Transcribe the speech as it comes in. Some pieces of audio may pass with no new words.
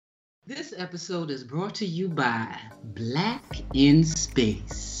This episode is brought to you by Black in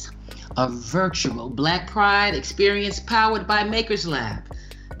Space, a virtual Black Pride experience powered by Makers Lab.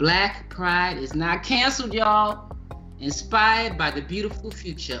 Black Pride is not canceled, y'all. Inspired by the beautiful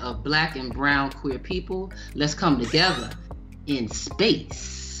future of Black and brown queer people, let's come together in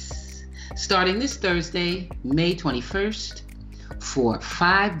space. Starting this Thursday, May 21st, for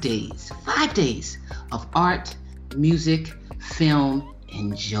 5 days of art, music, film,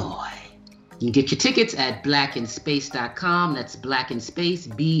 and joy. You can get your tickets at blackinspace.com. That's Black in Space,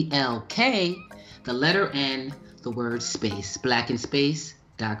 BLK, the letter N, the word space,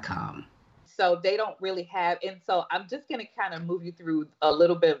 blackinspace.com. So they don't really have, and so I'm just going to kind of move you through a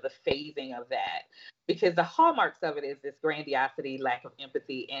little bit of the phasing of that, because the hallmarks of it is this grandiosity, lack of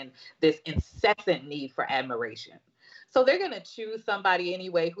empathy, and this incessant need for admiration. So they're going to choose somebody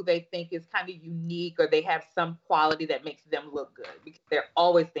anyway who they think is kind of unique, or they have some quality that makes them look good, because they're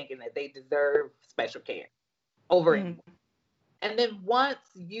always thinking that they deserve special care over it. And then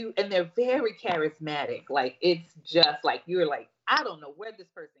and they're very charismatic. Like, it's just like, you're like, I don't know where this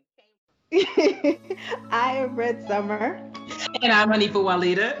person came from. I am Red Summer. And I'm Hanifa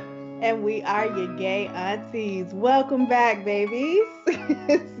Walida. And we are your gay aunties. Welcome back, babies.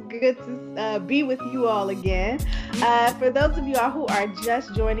 It's good to be with you all again. For those of you all who are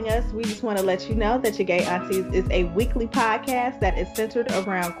just joining us, we just want to let you know that Your Gay Aunties is a weekly podcast that is centered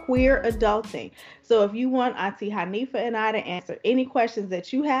around queer adulting. So if you want Auntie Hanifa and I to answer any questions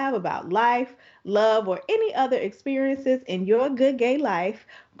that you have about life, love, or any other experiences in your good gay life,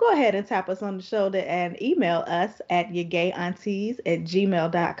 go ahead and tap us on the shoulder and email us at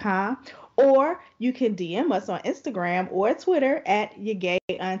yourgayaunties@gmail.com. Or you can DM us on Instagram or Twitter at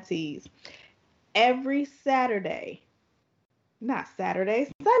yourgayaunties. Every Saturday. Not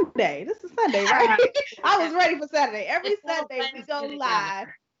Saturday, Sunday. This is Sunday, right? I was ready for Saturday. Every Sunday we go live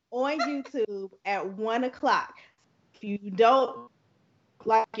on YouTube at 1 o'clock. If you don't,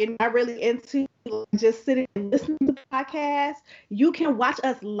 like, you're not really into just sitting and listening to the podcast, you can watch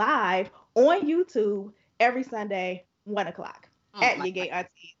us live on YouTube every Sunday, 1 o'clock at Your Gay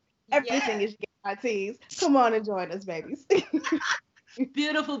Aunties. Everything is Your Gay Aunties. Come on and join us, babies.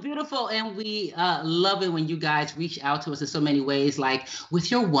 Beautiful, beautiful. And we love it when you guys reach out to us in so many ways, like with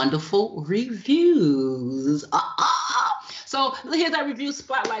your wonderful reviews. So here's our review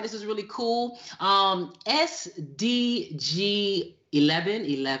spotlight. This is really cool.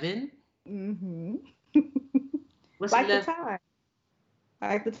 SDG1111. Mm-hmm. What's like 11? the time?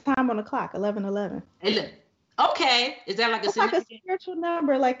 Like the time on the clock, 11:11. Okay. Is that like it's like a spiritual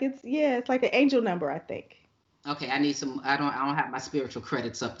number? Like it's like an angel number, I think. Okay, I need some. I don't have my spiritual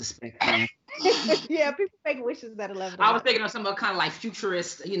credits up to spec. Yeah, people make wishes at 11. I was thinking of some kind of like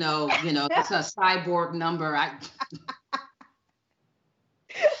futurist, it's a cyborg number.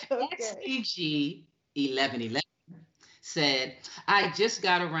 SDG 1111 said, I just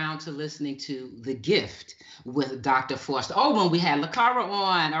got around to listening to The Gift with Dr. Foster. Oh, when we had LaCara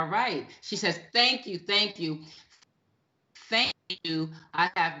on. All right. She says, thank you. I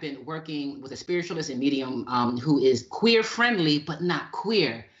have been working with a spiritualist and medium who is queer friendly, but not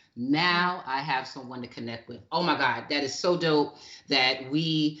queer. Now I have someone to connect with. Oh my God, that is so dope that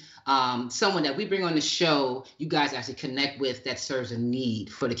someone that we bring on the show, you guys actually connect with, that serves a need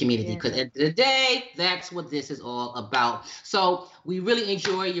for the community. Because at the end of the day, that's what this is all about. So we really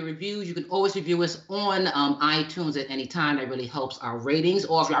enjoy your reviews. You can always review us on iTunes at any time. That really helps our ratings.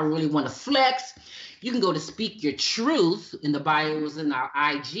 Or if y'all really want to flex, you can go to Speak Your Truth in the bios in our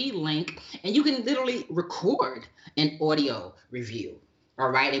IG link, and you can literally record an audio review. All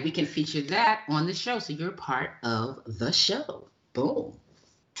right, and we can feature that on the show, so you're part of the show. Boom.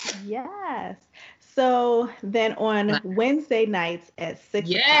 Yes. So then on Wednesday nights at 6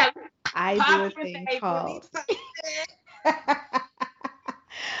 o'clock, I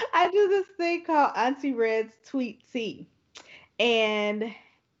do a thing called Auntie Red's Tweet Tea. And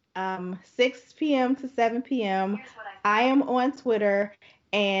 6 p.m. to 7 p.m. I am on Twitter,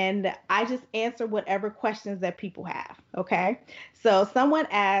 and I just answer whatever questions that people have. Okay. So someone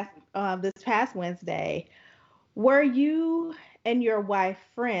asked this past Wednesday, were you and your wife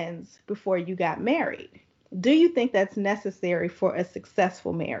friends before you got married? Do you think that's necessary for a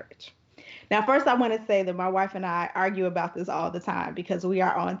successful marriage? Now, first, I want to say that my wife and I argue about this all the time because we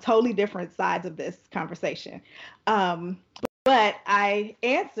are on totally different sides of this conversation. But I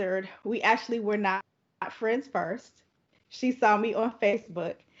answered, we actually were not friends first. She saw me on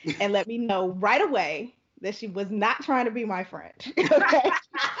Facebook and let me know right away that she was not trying to be my friend. Okay?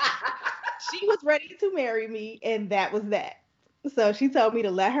 She was ready to marry me, and that was that. So she told me to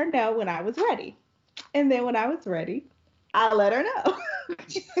let her know when I was ready. And then when I was ready, I'll let her know.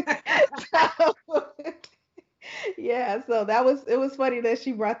 So, yeah, so it was funny that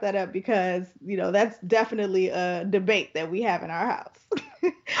she brought that up because, that's definitely a debate that we have in our house.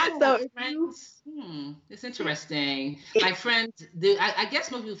 So friends, it's interesting. Like friends, I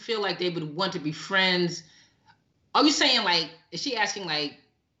guess most people feel like they would want to be friends. Are you saying like, is she asking like,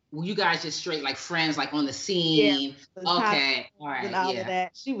 were you guys just straight like friends, like on the scene? Yeah, okay, all right, and all of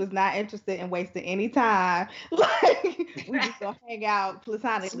that. She was not interested in wasting any time. Like we just gonna hang out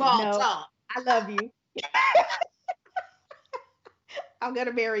platonically. Small talk. I love you. I'm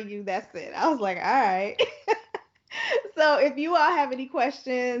gonna marry you. That's it. I was like, all right. So if you all have any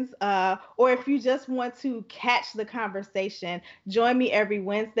questions, or if you just want to catch the conversation, join me every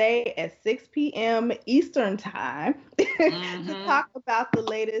Wednesday at 6 p.m. Eastern time to talk about the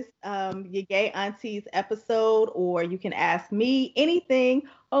latest Your Gay Aunties episode, or you can ask me anything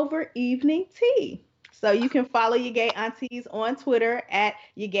over evening tea. So you can follow Your Gay Aunties on Twitter at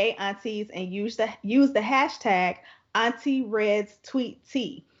Your Gay Aunties and use the hashtag Auntie Red's Tweet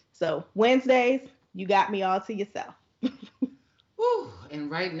Tea. So Wednesdays, you got me all to yourself. Woo. And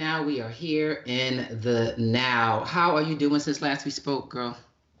right now we are here in the now. How are you doing since last we spoke, girl?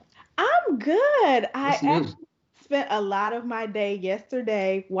 I'm good. I actually spent a lot of my day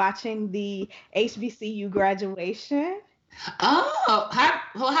yesterday watching the HBCU graduation. Oh,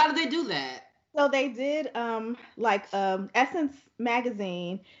 how did they do that? So they did Essence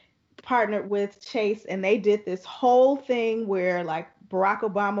Magazine partnered with Chase, and they did this whole thing where like Barack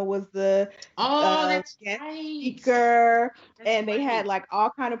Obama was the guest speaker, and they had like all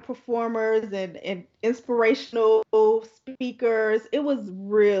kind of performers and inspirational speakers. It was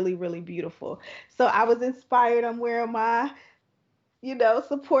really, really beautiful. So I was inspired. I'm wearing my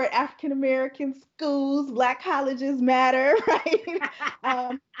support African American schools, Black colleges matter, right?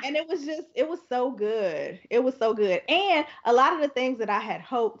 And it was so good. It was so good. And a lot of the things that I had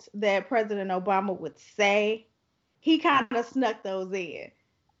hoped that President Obama would say, he kind of snuck those in.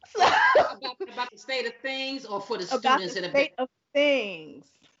 So, about the state of things, or for the students? About the state of things.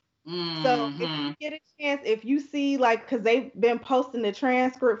 Mm-hmm. So if you get a chance, if you see because they've been posting the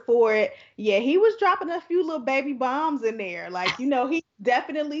transcript for it, yeah, he was dropping a few little baby bombs in there. Like, he's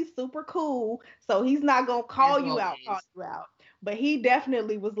definitely super cool. So he's not going to call you out. But he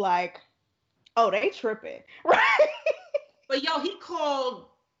definitely was like, oh, they tripping. Right. But he called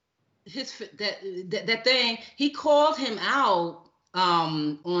that thing. He called him out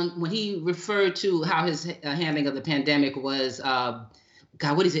on when he referred to how his handling of the pandemic was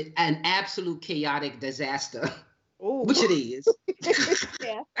God, what is it? An absolute chaotic disaster. Ooh. Which it is.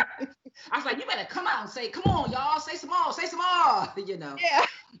 Yeah. I was like, you better come out and say, come on, y'all, say some more. Yeah.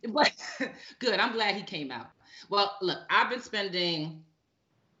 But good. I'm glad he came out. Well, look, I've been spending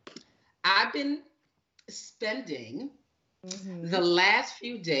the last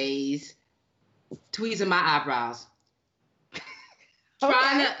few days tweezing my eyebrows.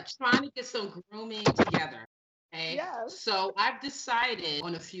 Trying to get some grooming together. Okay. Yes. So I've decided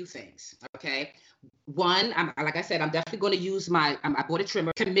on a few things. Okay. One, like I said, I'm definitely going to use I bought a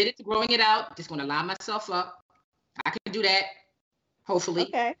trimmer, committed to growing it out. Just going to line myself up. I can do that. Hopefully.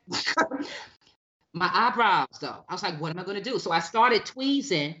 Okay. My eyebrows though. I was like, what am I going to do? So I started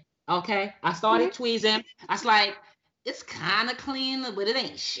tweezing. Okay. Tweezing. I was like, it's kind of clean, but it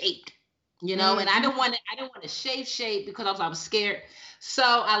ain't shaped, and I don't want to shape because I was scared. So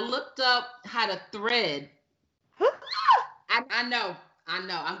I looked up how to thread. I know.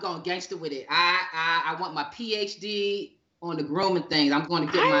 I'm going gangster with it. I want my PhD on the grooming things. I'm going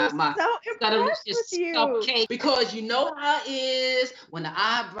to get my cupcake, because you know how it is when the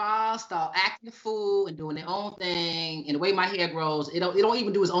eyebrows start acting the fool and doing their own thing, and the way my hair grows, it don't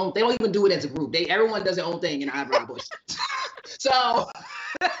even do its own. They don't even do it as a group. Everyone does their own thing in the eyebrow bush. So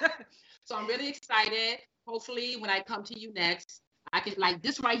I'm really excited. Hopefully, when I come to you next, I can, like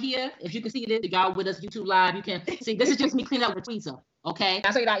this right here, if you can see this, y'all with us YouTube live, you can see this is just me cleaning up the tweezer. Okay?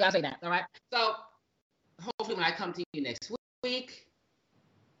 Y'all say that. All right. So hopefully when I come to you next week,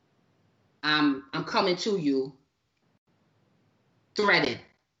 I'm coming to you threaded.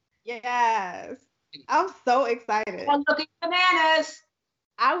 Yes. I'm so excited. I'm looking bananas.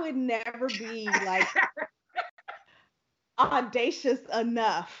 I would never be like audacious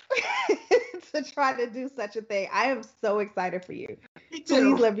enough to try to do such a thing. I am so excited for you.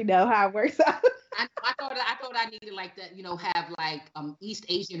 Please let me know how it works out. I thought I needed like that, have like East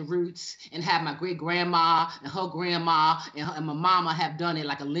Asian roots, and have my great grandma and her grandma and my mama have done it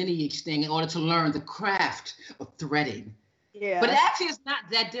like a lineage thing in order to learn the craft of threading. Yeah. But actually, it's not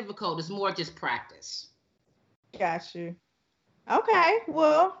that difficult. It's more just practice. Got you. Okay.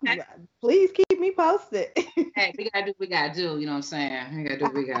 Well, please keep me posted. Hey, we gotta do what we gotta do. You know what I'm saying? We gotta do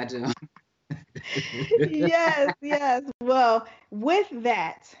what we gotta do. Yes, yes. Well, with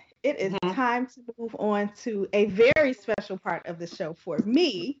that, it is Mhm. time to move on to a very special part of the show for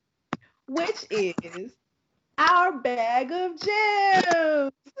me, which is our bag of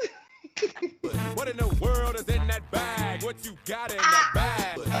gems. What in the world is in that bag? What you got in that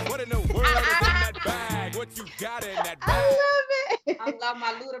bag? What in the world is in that bag? What you got in that bag? I love it. I love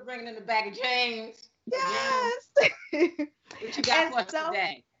my Luda bringing in the bag of James. Yes. What you got And for us so-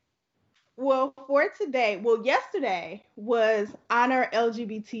 today? Well, for today, yesterday was Honor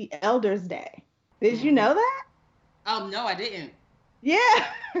LGBT Elders Day. Did you know that? Oh no, I didn't. Yeah.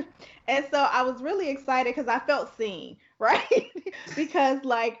 And so I was really excited because I felt seen, right? Because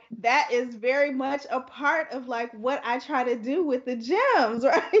like that is very much a part of like what I try to do with the gems,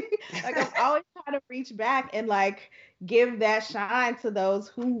 right? Like I'm always trying to reach back and like give that shine to those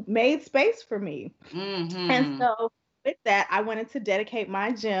who made space for me. Mm-hmm. And so with that, I wanted to dedicate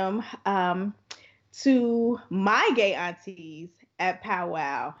my gem to my gay aunties at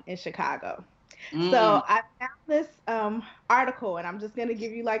Powwow in Chicago. So I found this article, and I'm just going to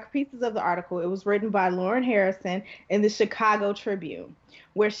give you like pieces of the article. It was written by Lauren Harrison in the Chicago Tribune,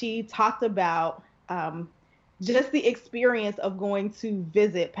 where she talked about just the experience of going to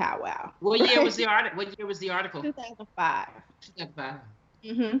visit Powwow. What year was the article? What year was the article? 2005. 2005.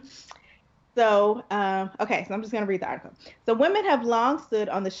 Mm-hmm. So, okay, so I'm just going to read the article. So, women have long stood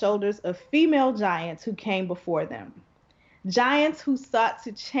on the shoulders of female giants who came before them. Giants who sought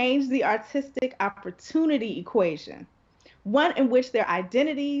to change the artistic opportunity equation, one in which their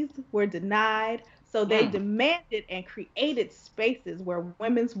identities were denied, so they demanded and created spaces where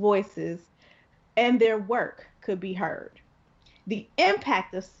women's voices and their work could be heard. The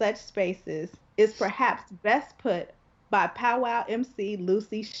impact of such spaces is perhaps best put by Powwow MC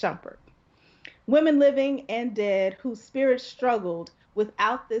Lucy Shumpert. Women living and dead whose spirits struggled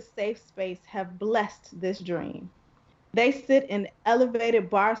without this safe space have blessed this dream. They sit in elevated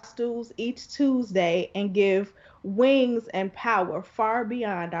bar stools each Tuesday and give wings and power far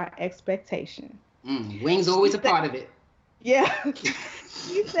beyond our expectation. Wings always a part of it. Yeah.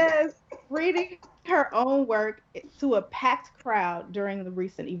 She says, reading her own work to a packed crowd during the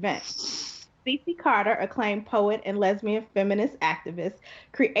recent event. Cece Carter, acclaimed poet and lesbian feminist activist,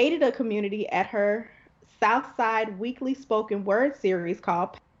 created a community at her Southside weekly spoken word series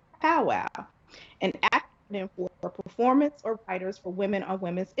called Powwow, an acronym for performance or writers for women on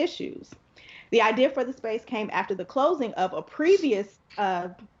women's issues. The idea for the space came after the closing of a previous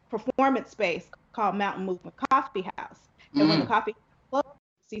performance space called Mountain Movement Coffee House. And when the coffee house closed,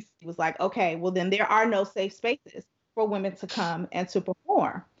 Cece was like, okay, well then there are no safe spaces for women to come and to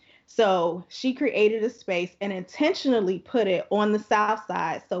perform. So she created a space and intentionally put it on the South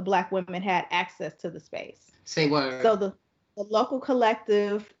Side so Black women had access to the space. Say word. So the local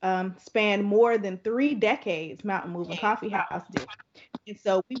collective spanned more than 3 decades, Mountain Movement Coffee House did. And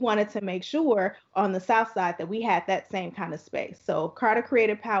so we wanted to make sure on the South Side that we had that same kind of space. So Carter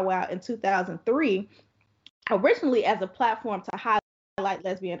created Powwow in 2003, originally as a platform to highlight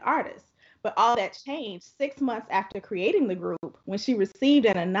lesbian artists. But all that changed 6 months after creating the group when she received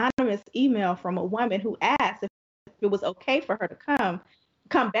an anonymous email from a woman who asked if it was okay for her to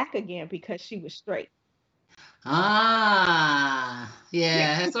come back again because she was straight. Yeah,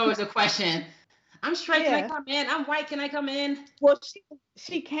 that's always a question. I'm straight, Yeah. can I come in? I'm white, can I come in? Well,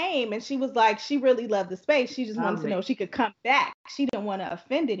 she came and she was like, she really loved the space. She just wanted to know if she could come back. She didn't want to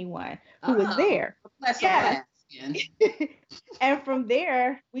offend anyone who was there. That's And from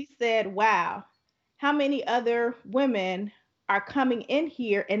there, we said, wow, how many other women are coming in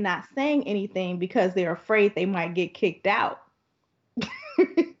here and not saying anything because they're afraid they might get kicked out?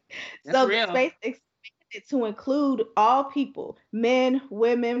 So the space expanded to include all people, men,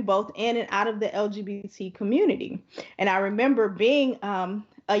 women, both in and out of the LGBT community. And I remember being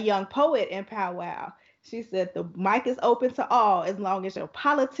a young poet in Powwow. She said, the mic is open to all as long as your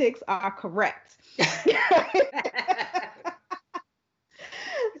politics are correct.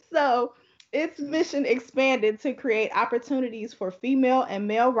 So its mission expanded to create opportunities for female and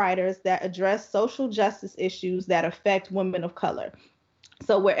male writers that address social justice issues that affect women of color.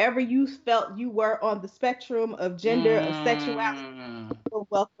 So wherever you felt you were on the spectrum of gender, of sexuality, you were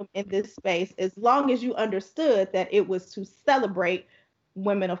welcome in this space, as long as you understood that it was to celebrate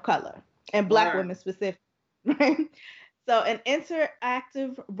women of color and Black women specifically. Right? So an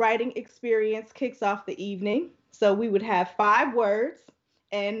interactive writing experience kicks off the evening. So we would have 5 words,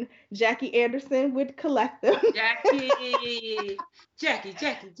 and Jackie Anderson would collect them. Jackie.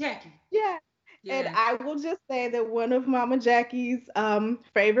 Yeah. And I will just say that one of Mama Jackie's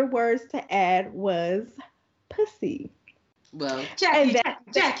favorite words to add was pussy. Well, Jackie.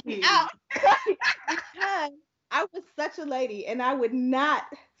 Because I was such a lady and I would not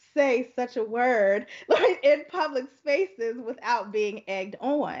say such a word like in public spaces without being egged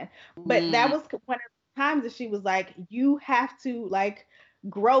on. But that was one of the times that she was like, you have to like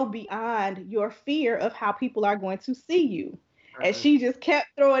grow beyond your fear of how people are going to see you. And she just kept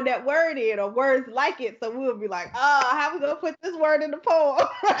throwing that word in or words like it. So we would be like, oh, how are we going to put this word in the poem?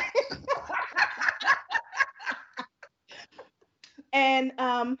 And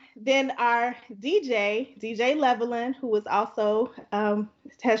then our DJ Levelin, who was also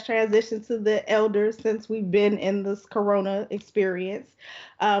has transitioned to the elders since we've been in this Corona experience,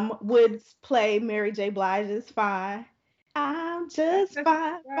 would play Mary J. Blige's "Fine." I'm just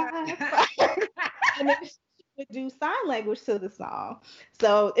fine. And then she would do sign language to the song.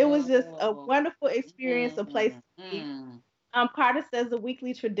 So it was just a wonderful experience, a place to be. Carter says the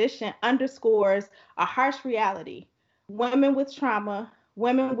weekly tradition underscores a harsh reality. Women with trauma,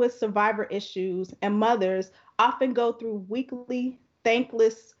 women with survivor issues, and mothers often go through weekly,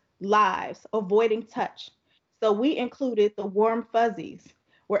 thankless lives, avoiding touch. So we included the warm fuzzies,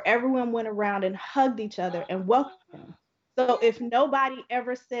 where everyone went around and hugged each other and welcomed them. So if nobody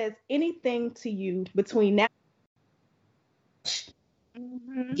ever says anything to you between now,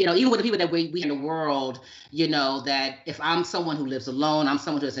 you know, even with the people that we in the world, you know, that if I'm someone who lives alone, I'm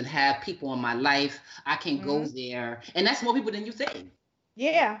someone who doesn't have people in my life, I can go there. And that's more people than you think.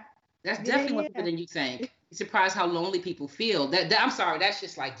 Yeah. That's definitely more people than you think. You're surprised how lonely people feel. That I'm sorry, that's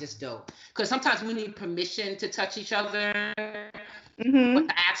just dope. Because sometimes we need permission to touch each other, but to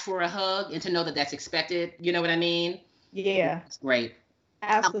ask for a hug and to know that that's expected. You know what I mean? Yeah. It's great.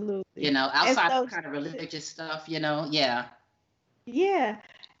 Absolutely. You know, outside of kind of religious stuff, you know, yeah. Yeah.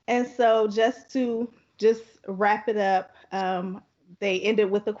 And so just to wrap it up, they ended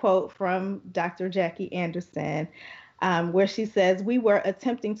with a quote from Dr. Jackie Anderson, where she says, "We were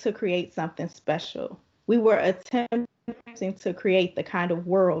attempting to create something special. We were attempting to create the kind of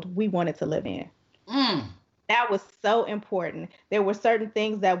world we wanted to live in." That was so important. There were certain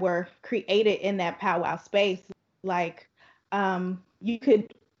things that were created in that powwow space, like you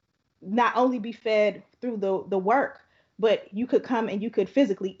could not only be fed through the work, but you could come and you could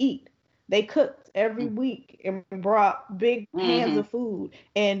physically eat. They cooked every week and brought big pans of food,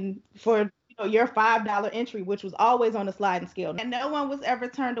 and for your $5 entry, which was always on the sliding scale, and no one was ever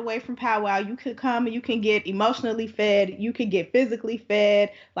turned away from powwow. You could come and you can get emotionally fed, you could get physically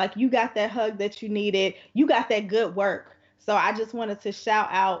fed, like you got that hug that you needed, you got that good work. So I just wanted to shout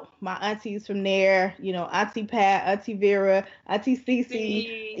out my aunties from there, you know, Auntie Pat, Auntie Vera, Auntie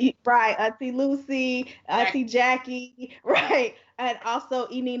Cece, right, Auntie Lucy, Auntie Jackie, right, and also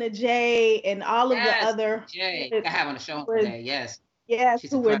Enina J and all of the other. Jay, I have on the show today, yes. Yes,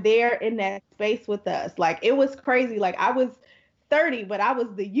 who were there in that space with us. Like, it was crazy. Like, I was 30, but I was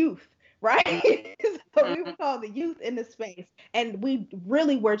the youth, right? So we were called the youth in the space. And we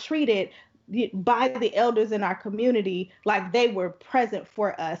really were treated by the elders in our community like they were present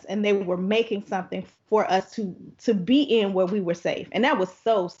for us and they were making something for us to be in where we were safe. And that was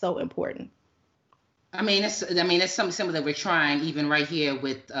so, so important. I mean, it's something similar that we're trying even right here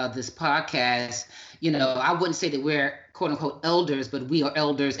with this podcast. You know, I wouldn't say that we're quote unquote elders, but we are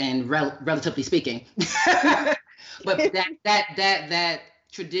elders and relatively speaking. But that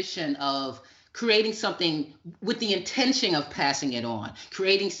tradition of creating something with the intention of passing it on,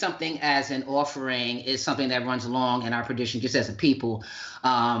 creating something as an offering is something that runs along in our tradition just as a people.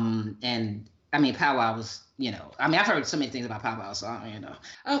 And I mean, powwow was, you know, I mean, I've heard so many things about powwow, so you know.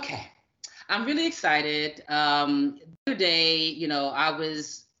 Okay. I'm really excited. The other day, you know, I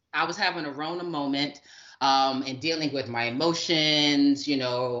was having a Rona moment and dealing with my emotions. You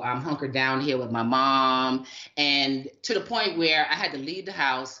know, I'm hunkered down here with my mom, and to the point where I had to leave the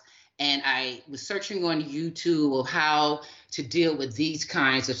house, and I was searching on YouTube of how to deal with these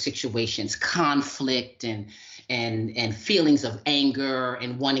kinds of situations, conflict and feelings of anger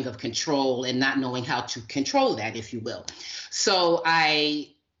and wanting of control and not knowing how to control that, if you will. So I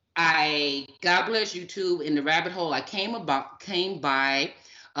God bless YouTube, in the rabbit hole I came by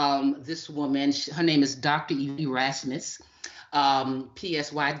this woman. Her name is Dr. Erasmus,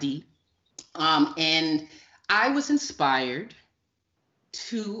 PSYD, and I was inspired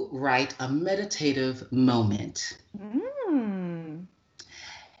to write a meditative moment. And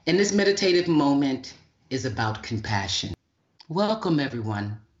this meditative moment is about compassion. Welcome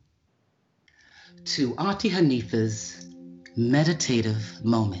everyone to Auntie Hanifa's meditative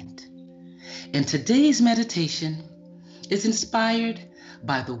moment. And today's meditation is inspired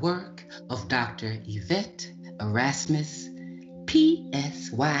by the work of Dr. Yvette Erasmus,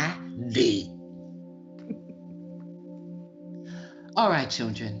 PSYD. All right,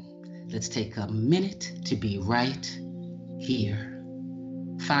 children, let's take a minute to be right here.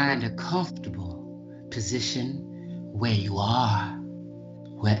 Find a comfortable position where you are,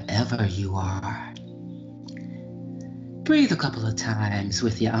 wherever you are. Breathe a couple of times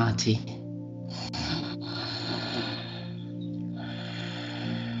with your auntie.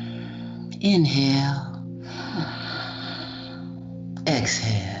 Inhale,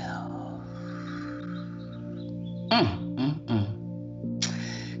 exhale.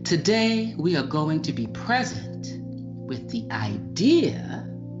 Today, we are going to be present with the idea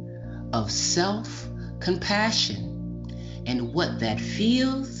of self-compassion and what that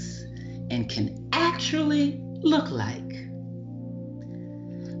feels and can actually look like.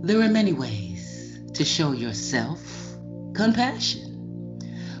 There are many ways to show yourself compassion.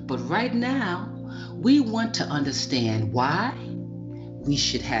 But right now, we want to understand why we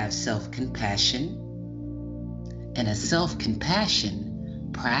should have self-compassion and a self-compassion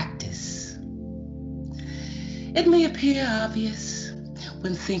practice. It may appear obvious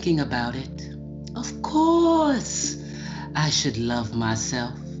when thinking about it. Of course, I should love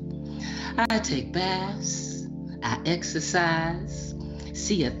myself. I take baths, I exercise,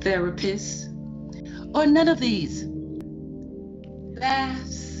 see a therapist, or none of these.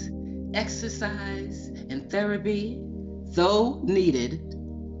 Baths, exercise, and therapy, though needed,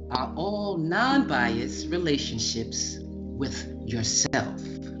 are all non-biased relationships with yourself.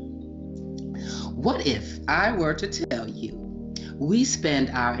 What if I were to tell you we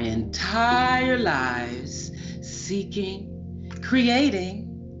spend our entire lives seeking, creating,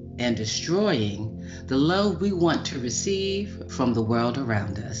 and destroying the love we want to receive from the world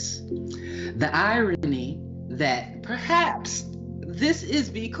around us? The irony that perhaps this is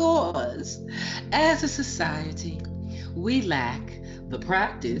because, as a society, we lack the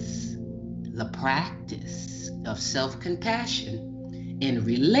practice of self-compassion in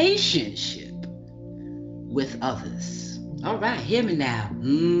relationship with others. All right, hear me now.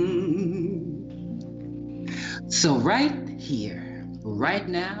 So right here, right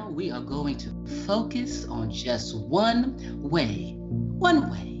now, we are going to focus on just one way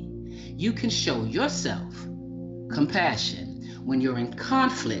you can show yourself compassion when you're in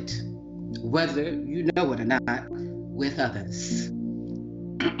conflict, whether you know it or not, with others.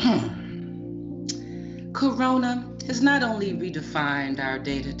 Corona has not only redefined our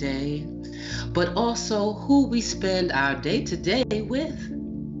day-to-day, but also who we spend our day-to-day with.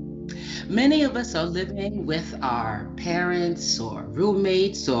 Many of us are living with our parents or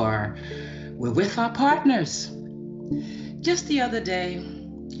roommates, or we're with our partners. Just the other day,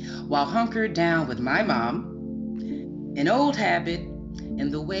 while hunkered down with my mom, an old habit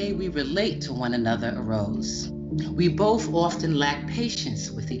and the way we relate to one another arose. We both often lack patience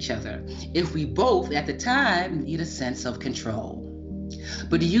with each other if we both at the time need a sense of control.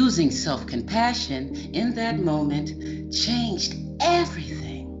 But using self-compassion in that moment changed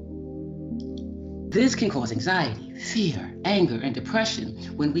everything. This can cause anxiety, fear, anger, and depression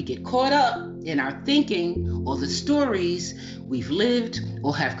when we get caught up in our thinking or the stories we've lived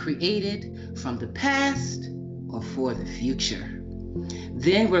or have created from the past or for the future.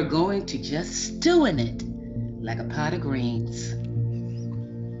 Then we're going to just stew in it like a pot of greens.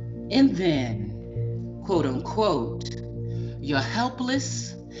 And then, quote unquote, you're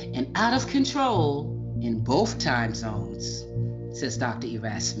helpless and out of control in both time zones, says Dr.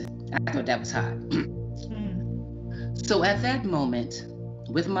 Erasmus. I thought that was hot. So at that moment,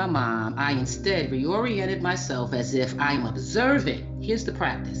 with my mom, I instead reoriented myself as if I'm observing. Here's the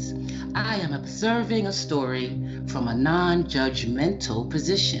practice. I am observing a story from a non-judgmental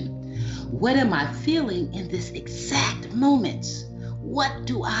position. What am I feeling in this exact moment? What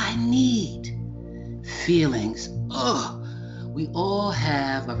do I need? Feelings. We all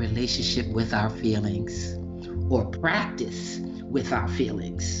have a relationship with our feelings, or practice with our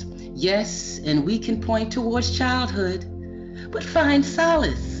feelings. Yes, and we can point towards childhood, but find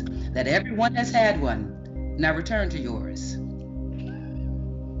solace that everyone has had one. Now return to yours.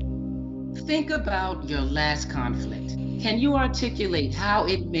 Think about your last conflict. Can you articulate how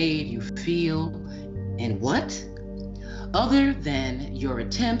it made you feel and what? Other than your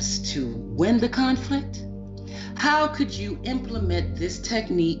attempts to win the conflict? How could you implement this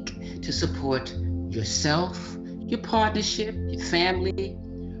technique to support yourself, your partnership, your family,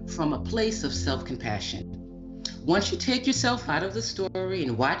 from a place of self-compassion? Once you take yourself out of the story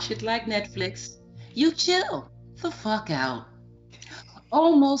and watch it like Netflix, you chill the fuck out.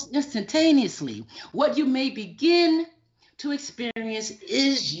 Almost instantaneously, what you may begin to experience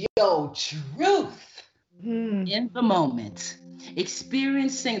is your truth in the moment.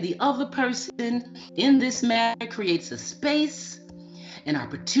 Experiencing the other person in this matter creates a space, an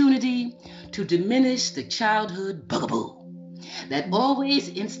opportunity to diminish the childhood bugaboo that always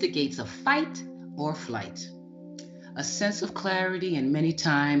instigates a fight or flight. A sense of clarity and many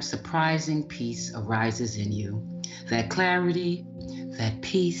times surprising peace arises in you. That clarity, that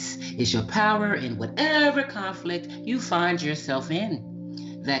peace is your power in whatever conflict you find yourself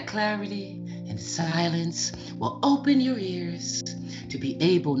in. That clarity and silence will open your ears to be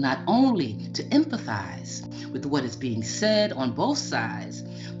able not only to empathize with what is being said on both sides,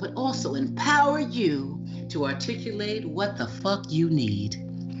 but also empower you to articulate what the fuck you need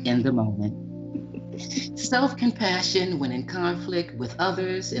in the moment. Self-compassion when in conflict with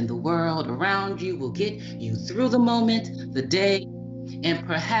others in the world around you will get you through the moment, the day, and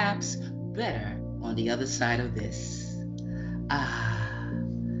perhaps better on the other side of this.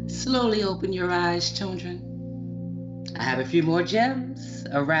 Slowly open your eyes, children. I have a few more gems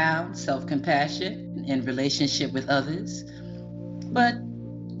around self-compassion in relationship with others, but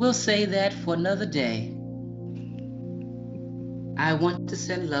we'll say that for another day. I want to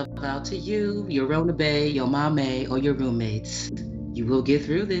send love out to you, your Rona Bay, your mame, or your roommates. You will get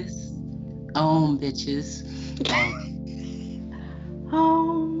through this. Bitches.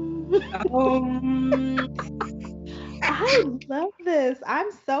 I love this. I'm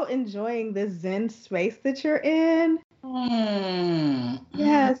so enjoying this Zen space that you're in.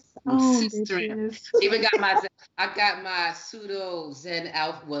 Yes. Bitches. Even got my pseudo Zen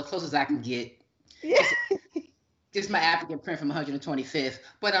outfit, well, close as I can get. Yeah. Just my African print from 125th,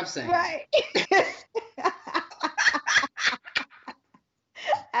 but I'm saying. Right.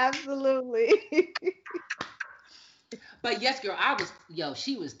 Absolutely. But yes, girl,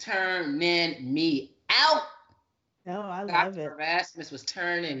 she was turning me out. No, I love it. Erasmus was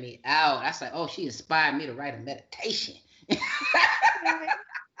turning me out. I was like, oh, she inspired me to write a meditation.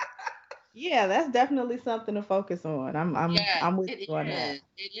 Yeah, that's definitely something to focus on. I'm with you on that.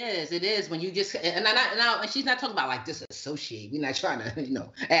 It is when you just and she's not talking about like disassociate. We're not trying to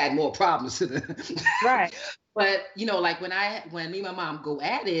add more problems to the right. But like when me and my mom go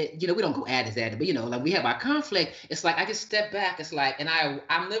at it, we don't go at it, but like we have our conflict. It's like I just step back. It's like, and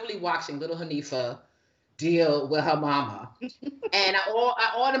I'm literally watching little Hanifa deal with her mama, and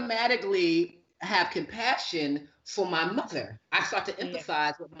I automatically have compassion for my mother. I start to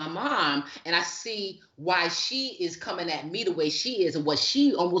empathize with my mom, and I see why she is coming at me the way she is, and what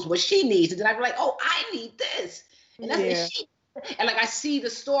she needs. And then I'm like, oh, I need this, and that's and like I see the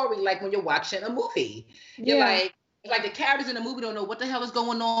story like when you're watching a movie. You're like the characters in the movie don't know what the hell is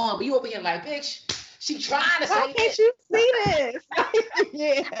going on, but you over here like, bitch, she trying to say. Why can't you see this?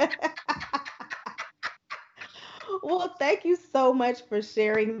 Yeah. Well, thank you so much for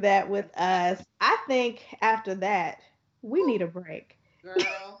sharing that with us. I think after that, we need a break.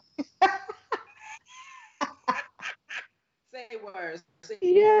 Girl. Say words.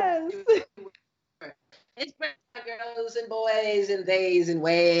 Yes. It's for girls and boys and days and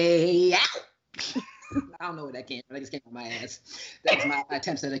way out. I don't know where that came from. I just came from my ass. That's my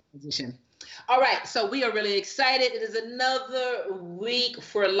attempts at a transition. All right, so we are really excited. It is another week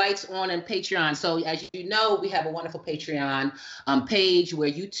for Lights On and Patreon. So as you know, we have a wonderful Patreon page where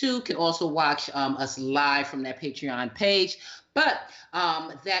you too can also watch us live from that Patreon page. But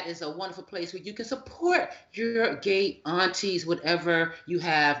that is a wonderful place where you can support your gay aunties, whatever you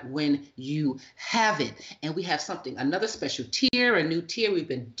have when you have it. And we have another special tier, a new tier we've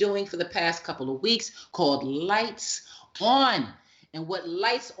been doing for the past couple of weeks called Lights On. And what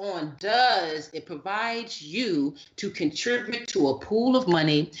Lights On does, it provides you to contribute to a pool of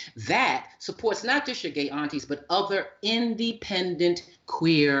money that supports not just your gay aunties, but other independent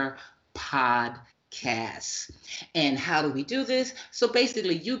queer podcasts. And how do we do this? So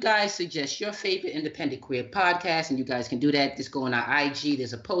basically, you guys suggest your favorite independent queer podcast, and you guys can do that. Just go on our IG.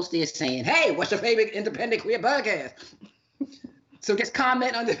 There's a post there saying, hey, what's your favorite independent queer podcast? So just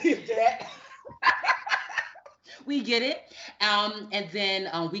comment underneath that. We get it. And then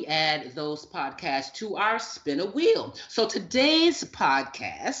we add those podcasts to our Spin a Wheel. So today's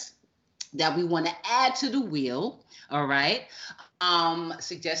podcast that we want to add to the wheel, all right,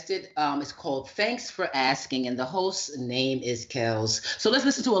 suggested is called Thanks for Asking, and the host's name is Kels. So let's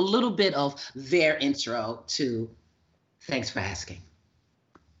listen to a little bit of their intro to Thanks for Asking.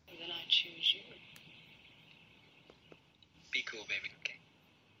 Then I choose you. Be cool, baby. Okay.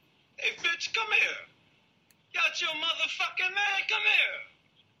 Hey, bitch, come here. Got your motherfucking man, come here.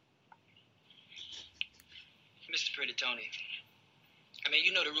 Mr. Pretty Tony, I mean,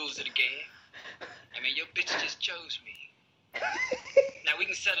 you know the rules of the game. I mean, your bitch just chose me. Now we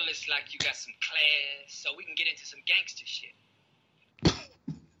can settle this like you got some class, so we can get into some gangster shit.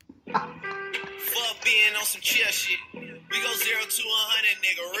 Fuck being on some chill shit. We go 0 to 100,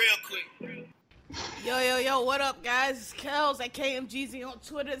 nigga, real quick. Yo, what up, guys? It's Kels at KMGZ on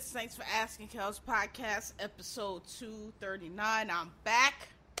Twitter. Thanks for asking. Kels Podcast, episode 239. I'm back.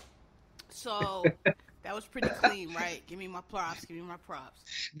 So, that was pretty clean, right? Give me my props. Okay,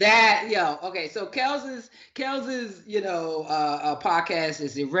 so Kels's podcast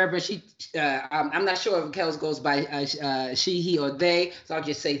is irreverent. I'm not sure if Kels goes by she, he, or they, so I'll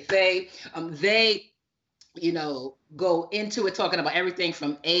just say they. They go into it talking about everything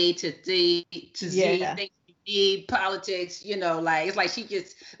from A to Z to Z, things you need, politics, it's like she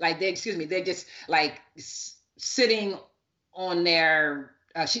just, like, they're just, like, sitting on their,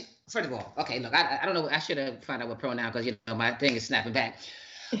 first of all, okay, look, I don't know, I should have found out what pronoun, because, my thing is snapping back.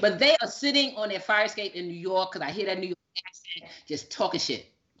 But they are sitting on their fire escape in New York, because I hear that New York accent, just talking shit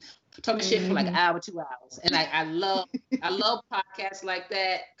for like an hour, 2 hours. And I love podcasts like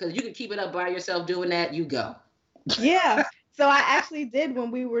that, because you can keep it up by yourself doing that, you go. Yeah. So I actually did when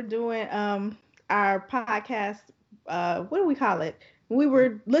we were doing our podcast, what do we call it? We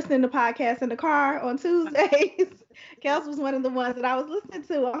were listening to podcasts in the car on Tuesdays. Kels was one of the ones that I was listening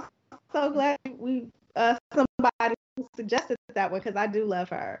to. I'm so glad somebody suggested that one, because I do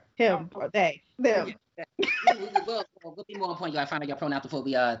love him, or they, them. We'll be more on point. You gotta find out your pronouns before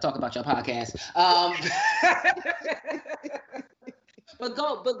we talk about your podcast. But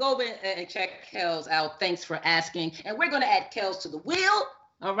go and check Kels out. Thanks for asking, and we're gonna add Kels to the wheel.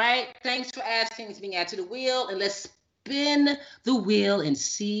 All right. Thanks for asking. It's being added to the wheel, and let's spin the wheel and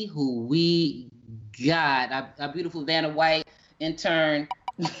see who we got. Our beautiful Vanna White intern,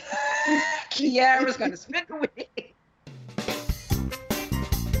 Kiara's gonna spin the wheel.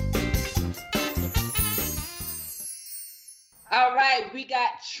 All right, we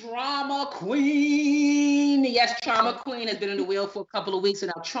got Trauma Queen. Yes, Trauma Queen has been in the wheel for a couple of weeks,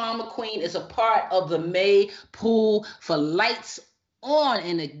 and now Trauma Queen is a part of the May pool for Lights On.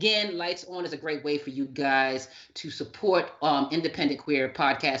 And again, Lights On is a great way for you guys to support independent queer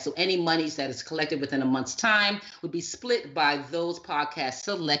podcasts. So any monies that is collected within a month's time would be split by those podcasts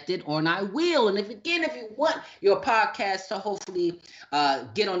selected on our wheel. And if you want your podcast to hopefully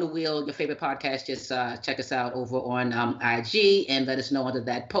get on the wheel, your favorite podcast, just check us out over on IG and let us know under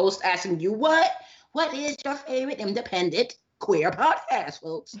that post asking you what is your favorite independent queer podcast,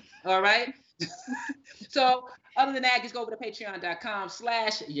 folks. All right. So other than that, just go over to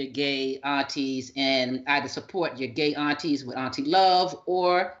patreon.com/yourgayaunties and either support your gay aunties with Auntie Love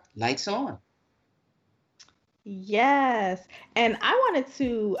or Lights On. Yes. And I wanted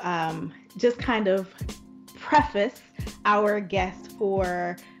to just kind of preface our guest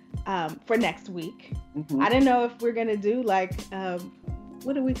for next week. Mm-hmm. I didn't know if we're going to do like,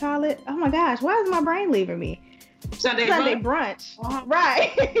 what do we call it? Oh my gosh, why is my brain leaving me? Sunday brunch.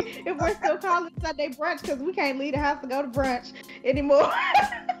 Right. If we're still calling it Sunday brunch, because we can't leave the house to go to brunch anymore.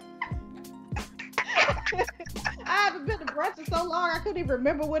 I haven't been to brunch in so long I couldn't even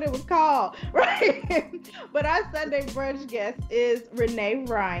remember what it was called. Right. But our Sunday brunch guest is Renee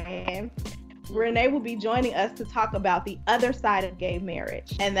Ryan. Renee will be joining us to talk about the other side of gay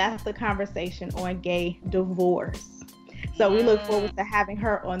marriage, and that's the conversation on gay divorce. So we look forward to having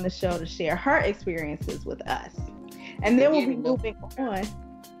her on the show to share her experiences with us. And then we'll be moving on.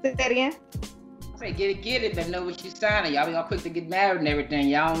 Say that again. Say get it, but know what you're signing. Y'all be all quick to get married and everything.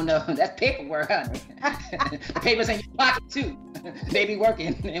 Y'all don't know. That's paperwork, honey. The paper's in your pocket too. They be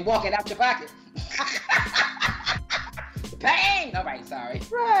working and walking out your pocket. Pain. All right, sorry.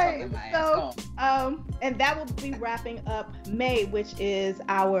 Right. So, and that will be wrapping up May, which is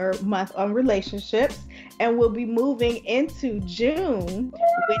our month on relationships, and we'll be moving into June,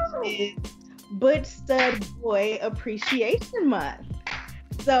 which is Butch Stud Boy Appreciation Month.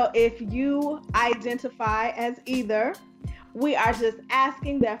 So if you identify as either, we are just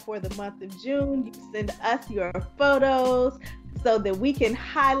asking that for the month of June, you send us your photos so that we can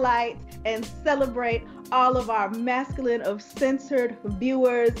highlight and celebrate all of our masculine of centered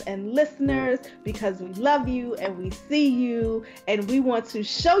viewers and listeners, because we love you and we see you and we want to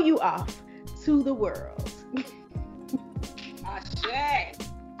show you off to the world.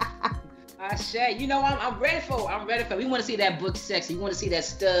 Ashe. You know, I'm ready for it. We want to see that Butch sexy. We want to see that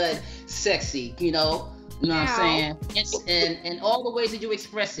stud sexy, you know what I'm saying? And all the ways that you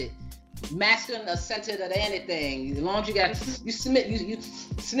express it. Masculine or centered or anything. As long as you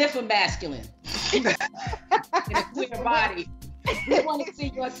sniff a masculine in a queer body. We want to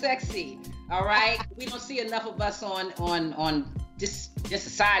see you're sexy. All right? We don't see enough of us on this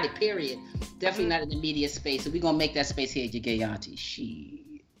society, period. Definitely not in the media space. So we're gonna make that space here at your gay auntie.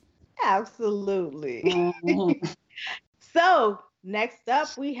 Shit. Absolutely. Mhm. So next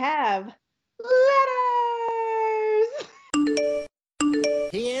up we have letters.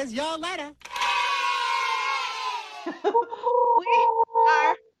 Here's your letter. We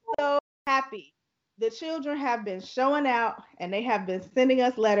are so happy. The children have been showing out and they have been sending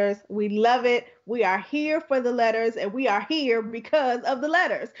us letters. We love it. We are here for the letters and we are here because of the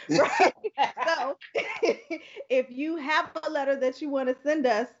letters. Right? So if you have a letter that you want to send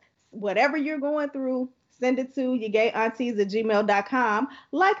us, whatever you're going through, send it to yourgayaunties@gmail.com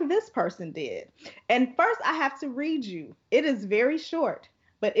like this person did. And first I have to read you. It is very short,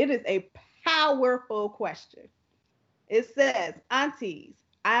 but it is a powerful question. It says, Aunties,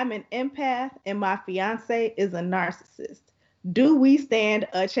 I'm an empath and my fiance is a narcissist. Do we stand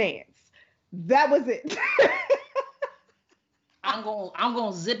a chance? That was it. I'm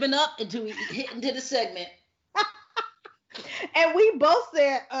gonna zipping up until we hit into the segment. And we both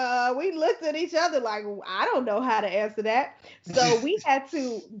said, we looked at each other like, I don't know how to answer that. So we had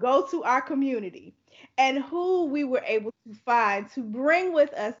to go to our community. And who we were able to find to bring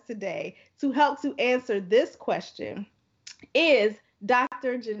with us today to help to answer this question is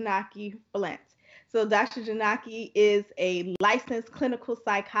Dr. Janaki Flint. So Dr. Janaki is a licensed clinical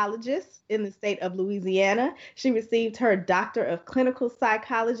psychologist in the state of Louisiana. She received her Doctor of Clinical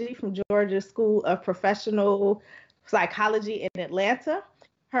Psychology from Georgia School of Professional Psychology in Atlanta.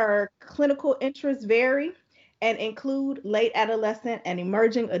 Her clinical interests vary and include late adolescent and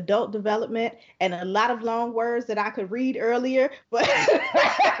emerging adult development and a lot of long words that I could read earlier, but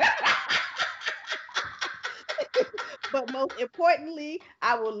but most importantly,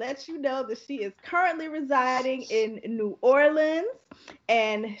 I will let you know that she is currently residing in New Orleans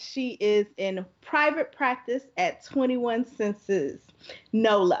and she is in private practice at 21 Senses,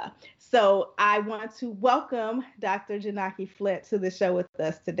 NOLA. So I want to welcome Dr. Janaki Flint to the show with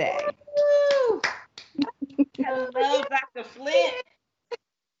us today. Woo! Hello, Dr. Flint.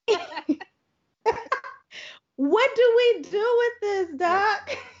 What do we do with this,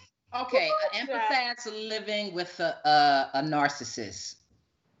 Doc? Okay, an empath's living with a narcissist.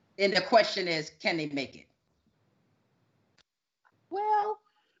 And the question is, can they make it? Well,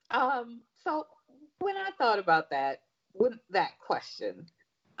 so when I thought about that, with that question,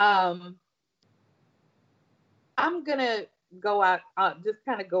 I'm gonna go out, just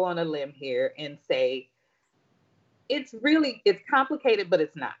kind of go on a limb here and say it's complicated, but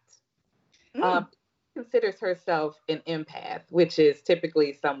it's not. Considers herself an empath, which is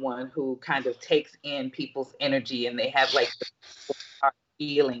typically someone who kind of takes in people's energy and they have like the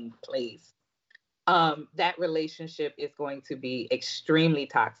healing place. That relationship is going to be extremely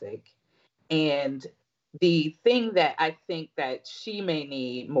toxic. And the thing that I think that she may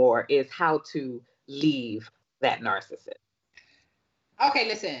need more is how to leave that narcissist. Okay,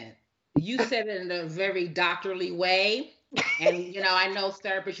 listen, you said it in a very doctorly way. And, I know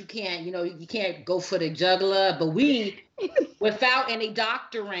therapists, you can't go for the jugular, but we, without any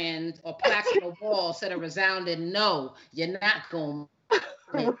doctrine or plaques on the wall, said a resounding no, you're not going to.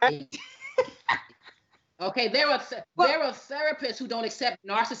 Right. Okay, there are therapists who don't accept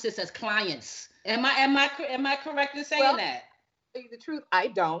narcissists as clients. Am I correct in saying that? To tell you the truth, I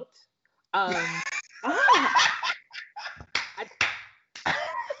don't.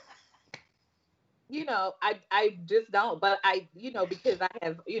 I just don't, but because I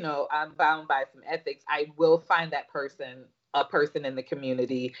have, I'm bound by some ethics, I will find that person, a person in the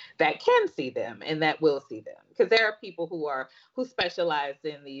community that can see them and that will see them. Because there are people who specialize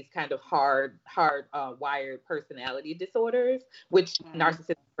in these kind of hard wired personality disorders, which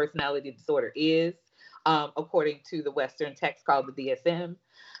narcissistic personality disorder is, according to the Western text called the DSM.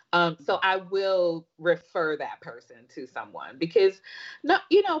 So I will refer that person to someone because,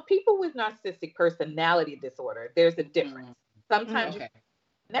 people with narcissistic personality disorder, there's a difference. Sometimes you have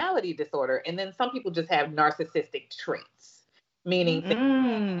personality disorder, and then some people just have narcissistic traits, meaning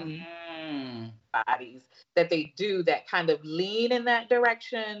bodies that they do that kind of lean in that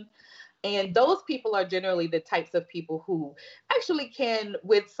direction. And those people are generally the types of people who actually can,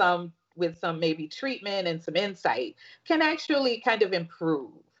 with some maybe treatment and some insight, can actually kind of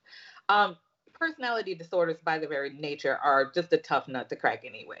improve. Personality disorders by their very nature are just a tough nut to crack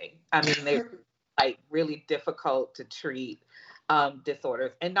anyway. I mean, they're like really difficult to treat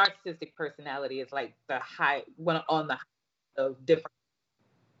disorders, and narcissistic personality is like the high one on the high of different.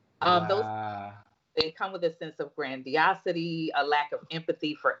 Those they come with a sense of grandiosity, a lack of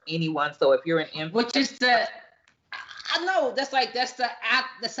empathy for anyone. So if you're an empath, which is I know that's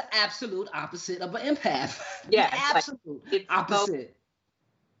the absolute opposite of an empath. Yeah, absolute opposite.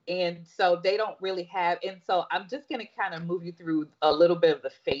 And so they don't really have, and so I'm just going to kind of move you through a little bit of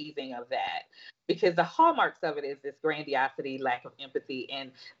the phasing of that, because the hallmarks of it is this grandiosity, lack of empathy,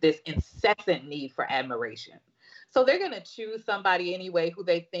 and this incessant need for admiration. So they're going to choose somebody anyway who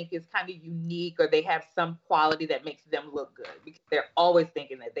they think is kind of unique, or they have some quality that makes them look good, because they're always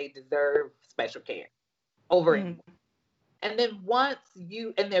thinking that they deserve special care over anyone. And then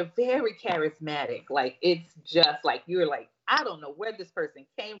and they're very charismatic. Like, it's just like, you're like, I don't know where this person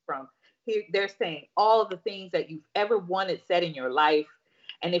came from. They're saying all the things that you've ever wanted said in your life.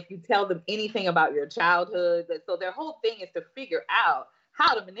 And if you tell them anything about your childhood, so their whole thing is to figure out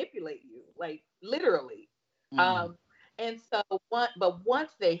how to manipulate you, like literally. And so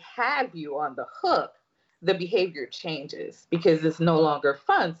once they have you on the hook, the behavior changes because it's no longer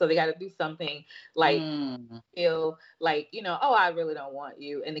fun. So they got to do something like feel like, oh, I really don't want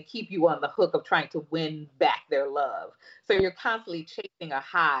you. And to keep you on the hook of trying to win back their love. So you're constantly chasing a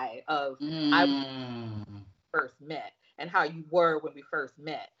high of I first met and how you were when we first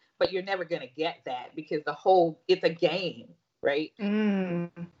met. But you're never going to get that because it's a game, right? A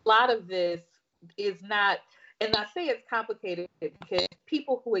lot of this is not, and I say it's complicated because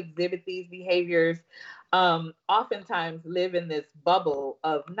people who exhibit these behaviors oftentimes live in this bubble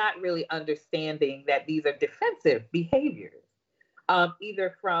of not really understanding that these are defensive behaviors,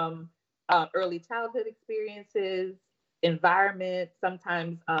 either from early childhood experiences, environment.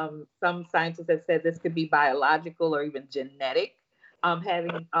 Sometimes some scientists have said this could be biological or even genetic,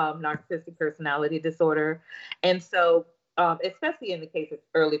 having narcissistic personality disorder. And so, especially in the case of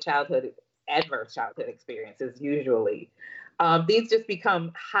early childhood, adverse childhood experiences, usually, these just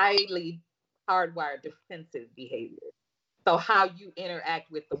become highly hardwired defensive behaviors. So how you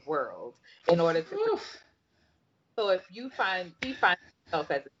interact with the world in order to. So if he finds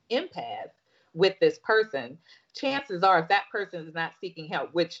himself as an empath with this person, chances are if that person is not seeking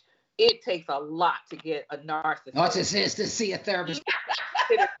help, which it takes a lot to get a narcissist to see a therapist.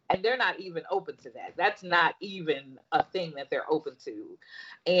 And they're not even open to that. That's not even a thing that they're open to.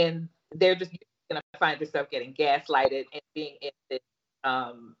 And they're just going to find yourself getting gaslighted and being in this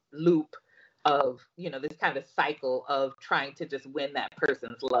loop of, this kind of cycle of trying to just win that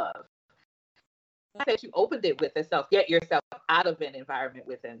person's love. That you opened it with yourself, get yourself out of an environment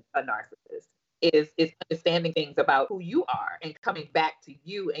with a narcissist is understanding things about who you are and coming back to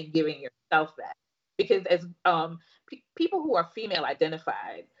you and giving yourself that. Because as people who are female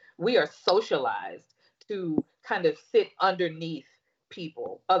identified, we are socialized to kind of sit underneath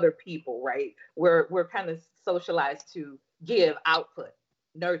other people, right? We're kind of socialized to give output,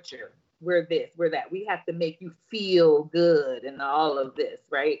 nurture. We're this, we're that. We have to make you feel good and all of this,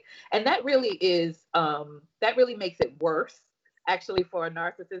 right? And that really makes it worse, actually, for a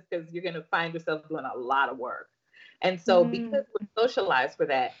narcissist, because you're going to find yourself doing a lot of work. And so because we're socialized for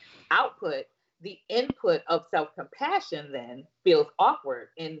that output, the input of self-compassion then feels awkward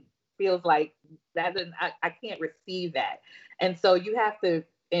and feels like that I can't receive that. And so you have to,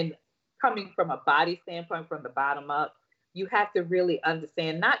 and coming from a body standpoint, from the bottom up, you have to really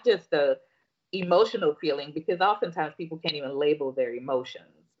understand not just the emotional feeling, because oftentimes people can't even label their emotions.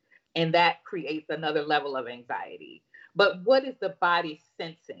 And that creates another level of anxiety. But what is the body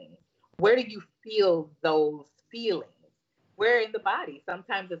sensing? Where do you feel those feelings? Where in the body?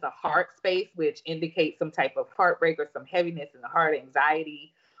 Sometimes it's a heart space, which indicates some type of heartbreak or some heaviness in the heart,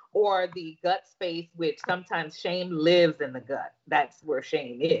 anxiety, or the gut space, which sometimes shame lives in the gut. That's where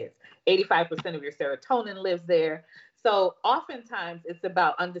shame is. 85% of your serotonin lives there. So oftentimes it's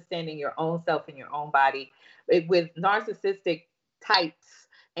about understanding your own self and your own body. With narcissistic types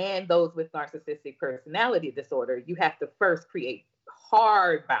and those with narcissistic personality disorder, you have to first create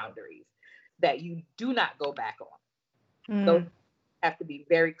hard boundaries that you do not go back on. Those have to be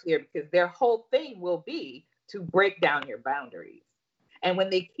very clear, because their whole thing will be to break down your boundaries. And when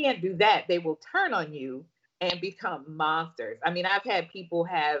they can't do that, they will turn on you and become monsters. I mean, I've had people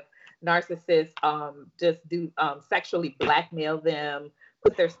have narcissists just do sexually blackmail them,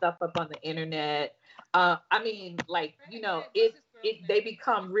 put their stuff up on the internet. I mean, like, they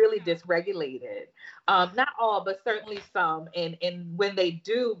become really dysregulated. Not all, but certainly some. And when they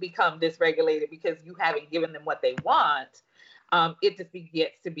do become dysregulated because you haven't given them what they want, it just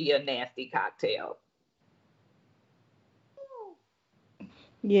gets to be a nasty cocktail.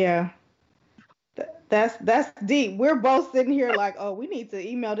 Yeah. That's deep. We're both sitting here like, oh, we need to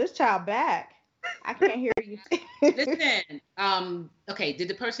email this child back. I can't hear you. Listen, okay, did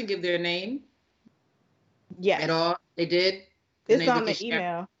the person give their name? Yes. At all? They did? It's on the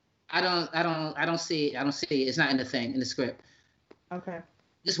email. I don't see it. I don't see it. It's not in the thing, in the script. Okay.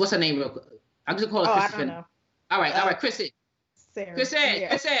 Just what's her name real quick? I'm just gonna call her Christopher. I don't know. All right, Chrissy. Sarah. Chrissy,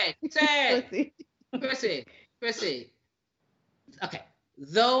 Yeah. Chrissy. Okay.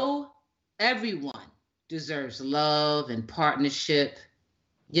 Though everyone deserves love and partnership,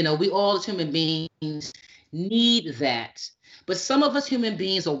 you know, we all as human beings need that. But some of us human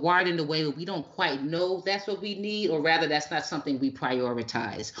beings are wired in a way that we don't quite know that's what we need, or rather that's not something we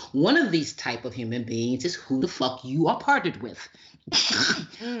prioritize. One of these type of human beings is who the fuck you are partnered with.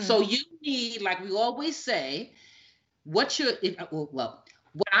 So you need, like we always say, what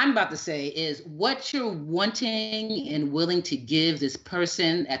I'm about to say is what you're wanting and willing to give this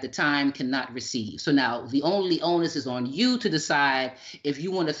person at the time cannot receive. So now the only onus is on you to decide if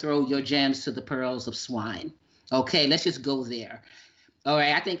you want to throw your gems to the pearls of swine. Okay, let's just go there. All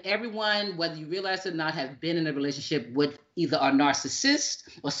right, I think everyone, whether you realize it or not, have been in a relationship with either a narcissist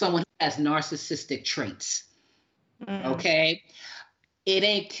or someone who has narcissistic traits. Okay, it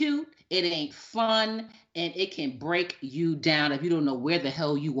ain't cute, it ain't fun, and it can break you down if you don't know where the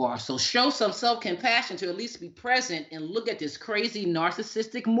hell you are. So show some self-compassion to at least be present and look at this crazy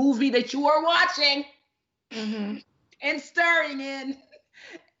narcissistic movie that you are watching and stirring in,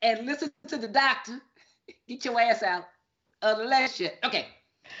 and listen to the doctor. Get your ass out of the relationship. Okay.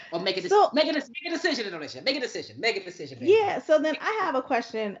 Or make a decision in the relationship. Make a decision. Baby. Yeah. So then I have a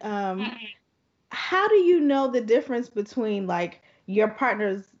question. How do you know the difference between like your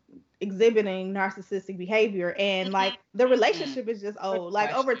partner's exhibiting narcissistic behavior and like the relationship is just old?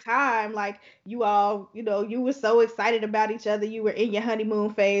 Like over time, like you all, you know, you were so excited about each other, you were in your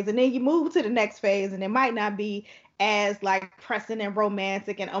honeymoon phase, and then you move to the next phase, and it might not be as like pressing and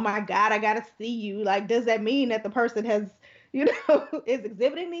romantic and oh my God, I gotta see you. Like, does that mean that the person has, you know, is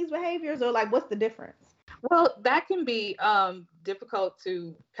exhibiting these behaviors, or like what's the difference? Well, that can be difficult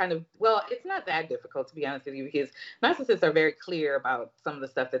to kind of, well, it's not that difficult to be honest with you, because narcissists are very clear about some of the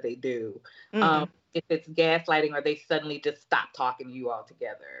stuff that they do. If it's gaslighting or they suddenly just stop talking to you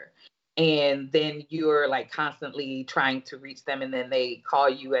altogether. And then you're like constantly trying to reach them, and then they call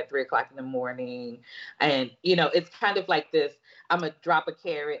you at 3:00 in the morning. And, you know, it's kind of like this, I'm going to drop a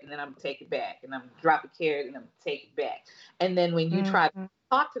carrot and then I'm going to take it back. And I'm going to drop a carrot and I'm going to take it back. And then when you try to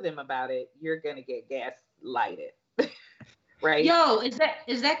talk to them about it, you're going to get gaslighted. Right? Yo, is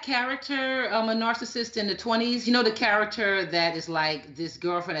that character a narcissist in the 20s? You know, the character that is like this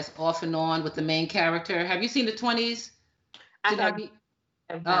girlfriend that's off and on with the main character. Have you seen the 20s?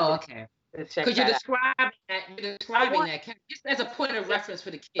 Oh, okay. Because you're describing that character just as a point of reference for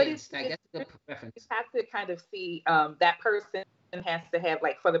the kids. Like, that's a good reference. You have to kind of see that person has to have,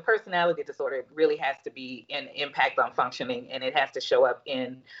 like, for the personality disorder, it really has to be an impact on functioning, and it has to show up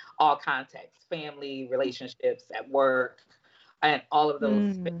in all contexts, family, relationships, at work, and all of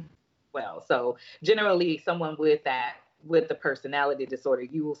those well. So generally someone with the personality disorder,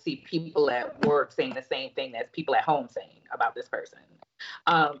 you will see people at work saying the same thing as people at home saying about this person.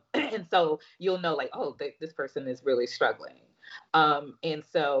 And so you'll know, like, oh, this person is really struggling. And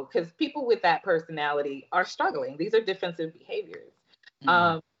so, because people with that personality are struggling, these are defensive behaviors.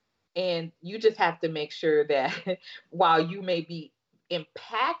 And you just have to make sure that while you may be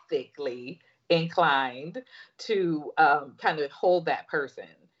empathically inclined to kind of hold that person,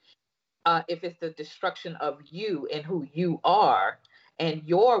 if it's the destruction of you and who you are and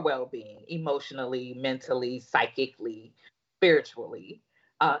your well-being emotionally, mentally, psychically, spiritually,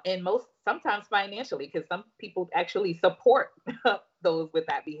 and sometimes financially, because some people actually support those with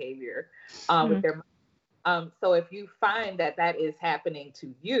that behavior with their money. So if you find that is happening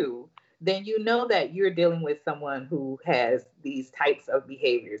to you, then you know that you're dealing with someone who has these types of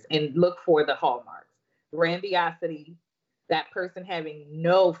behaviors, and look for the hallmarks. Grandiosity, that person having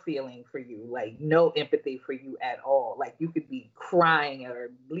no feeling for you, like no empathy for you at all. Like you could be crying or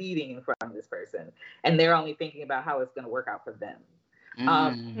bleeding in front of this person, and they're only thinking about how it's going to work out for them.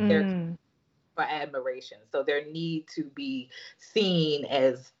 They're for admiration. So their need to be seen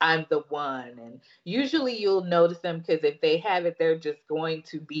as I'm the one. And usually you'll notice them because if they have it, they're just going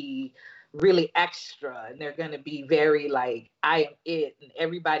to be really extra, and they're going to be very like, I am it, and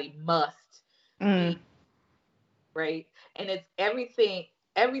everybody must be, right? And it's everything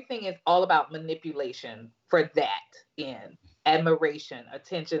is all about manipulation for that end, admiration,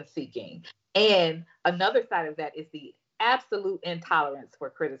 attention seeking. And another side of that is the absolute intolerance for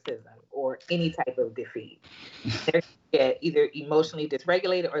criticism or any type of defeat. They're going to get either emotionally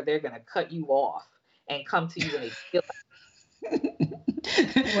dysregulated, or they're going to cut you off and come to you and they feel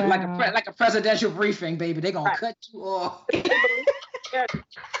like a presidential briefing, baby. They're going to cut you off.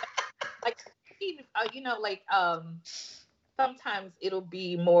 Sometimes it'll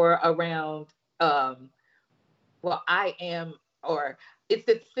be more around, I am, or it's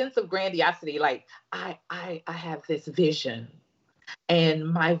this sense of grandiosity, like I have this vision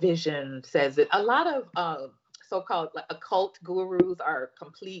And my vision says that a lot of so-called like, occult gurus are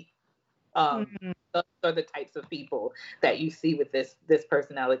complete. Those are the types of people that you see with this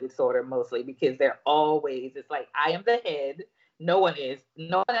personality disorder mostly, because they're always, it's like, I am the head, no one else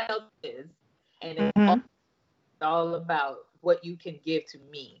is, and it's all about what you can give to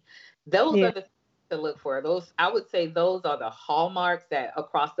me. Those are the things to look for. Those, I would say, those are the hallmarks that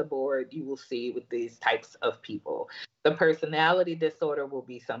across the board you will see with these types of people. The personality disorder will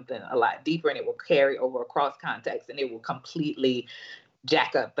be something a lot deeper, and it will carry over across contexts, and it will completely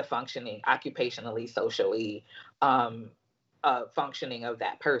jack up the functioning occupationally, socially, functioning of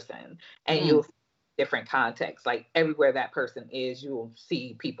that person. And you'll see different contexts, like everywhere that person is, you'll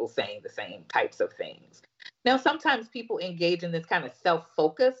see people saying the same types of things. Now, sometimes people engage in this kind of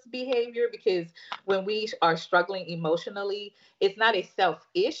self-focused behavior, because when we are struggling emotionally, it's not a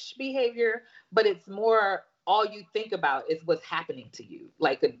selfish behavior, but it's more all you think about is what's happening to you,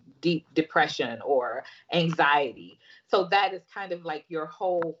 like a deep depression or anxiety. So that is kind of like your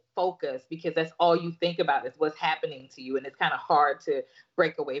whole focus, because that's all you think about is what's happening to you. And it's kind of hard to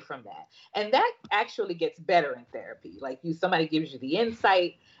break away from that. And that actually gets better in therapy. Like somebody gives you the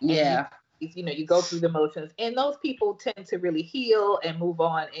insight. Yeah. You go through the motions, and those people tend to really heal and move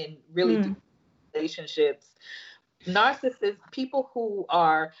on and really do relationships. Narcissists, people who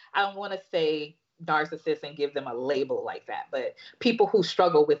are, I don't want to say narcissists and give them a label like that, but people who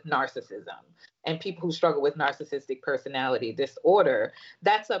struggle with narcissism and people who struggle with narcissistic personality disorder,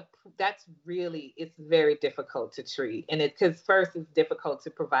 that's really, it's very difficult to treat. And because first it's difficult to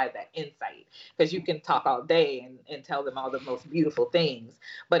provide that insight, because you can talk all day and tell them all the most beautiful things,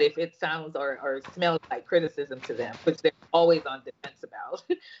 but if it sounds or smells like criticism to them, which they're always on defense about.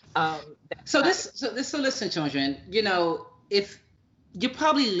 So listen, children, if you're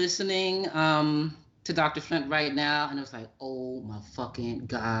probably listening to Dr. Flint right now, and it was like, oh my fucking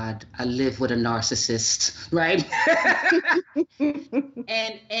God, I live with a narcissist, right?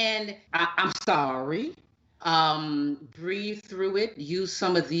 and I'm sorry. Breathe through it. Use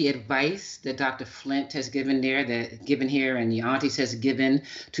some of the advice that Dr. Flint has given here, and the aunties has given,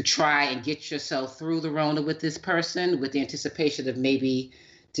 to try and get yourself through the Rona with this person, with the anticipation of maybe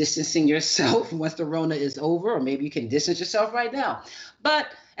distancing yourself once the Rona is over, or maybe you can distance yourself right now. But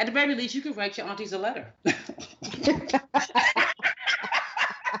at the very least, you can write your aunties a letter and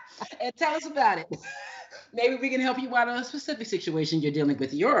tell us about it. Maybe we can help you out on a specific situation you're dealing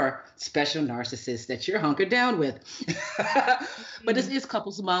with your special narcissist that you're hunkered down with. But this is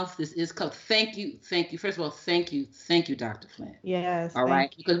Couples Month. Thank you. First of all, thank you, Dr. Flint. Yes. All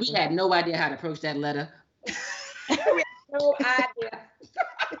right, because we had no idea how to approach that letter. We had no idea.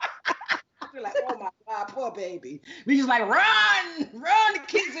 We're like, oh my God, poor baby. We just like, run, the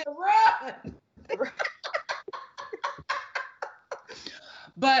kids said, run.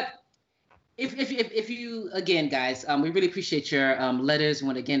 But if you, again, guys, we really appreciate your letters. We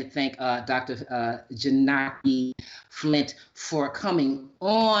want to again thank Dr. Janaki Flint for coming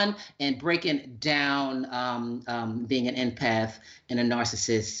on and breaking down being an empath and a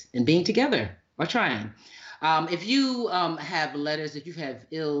narcissist and being together or trying. If you have letters, if you have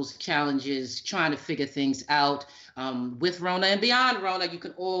ills, challenges, trying to figure things out with Rona and beyond Rona, you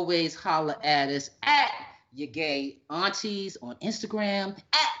can always holler at us at your gay aunties on Instagram,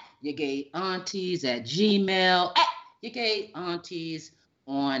 at your gay aunties at Gmail, at your gay aunties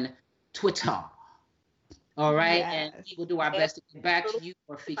on Twitter. All right, yes. And we will do our best to get back to you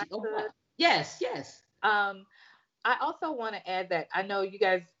or feature. Yes. I also want to add that I know you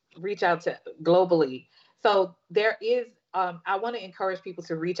guys reach out to globally. So there is, I want to encourage people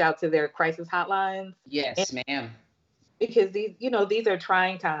to reach out to their crisis hotlines. Yes, ma'am. Because these are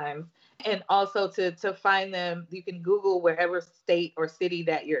trying times. And also to find them, you can Google wherever state or city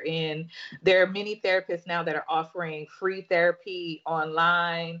that you're in. There are many therapists now that are offering free therapy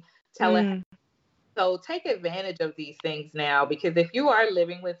online, telehealth. So take advantage of these things now, because if you are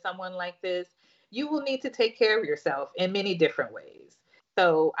living with someone like this, you will need to take care of yourself in many different ways.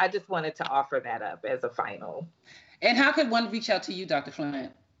 So I just wanted to offer that up as a final. And how could one reach out to you, Dr.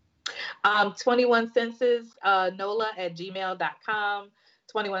 Flint? 21 Senses, nola@gmail.com,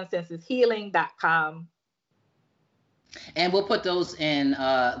 21senseshealing.com. And we'll put those in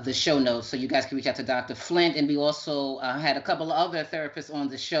the show notes so you guys can reach out to Dr. Flint. And we also had a couple of other therapists on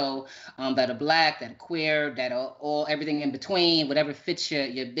the show that are Black, that are queer, that are all everything in between, whatever fits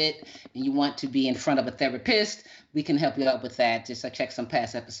your bit and you want to be in front of a therapist, we can help you out with that. Just check some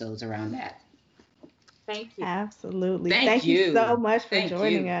past episodes around that. Thank you. Absolutely. Thank you so much for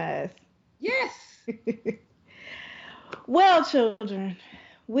joining us. Yes. Well, children,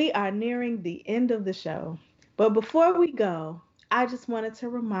 we are nearing the end of the show. But before we go, I just wanted to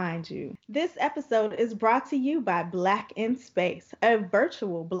remind you, this episode is brought to you by Black in Space, a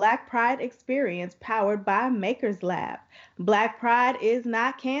virtual Black Pride experience powered by Makers Lab. Black Pride is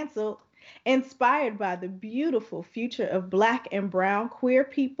not canceled. Inspired by the beautiful future of Black and brown queer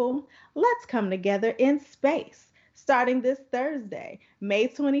people, let's come together in space. Starting this Thursday, May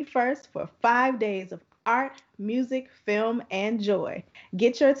 21st, for 5 days of art, music, film, and joy.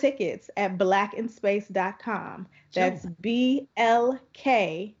 Get your tickets at blackinspace.com. That's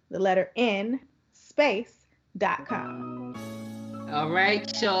BLK, the letter N, space.com. All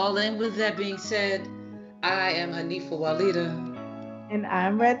right, y'all. And with that being said, I am Hanifa Walida. And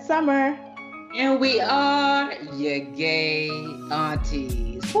I'm Red Summer. And we are your gay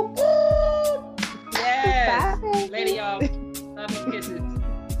aunties. Woo-hoo! Yes. Bye. Later, y'all. Love and kisses.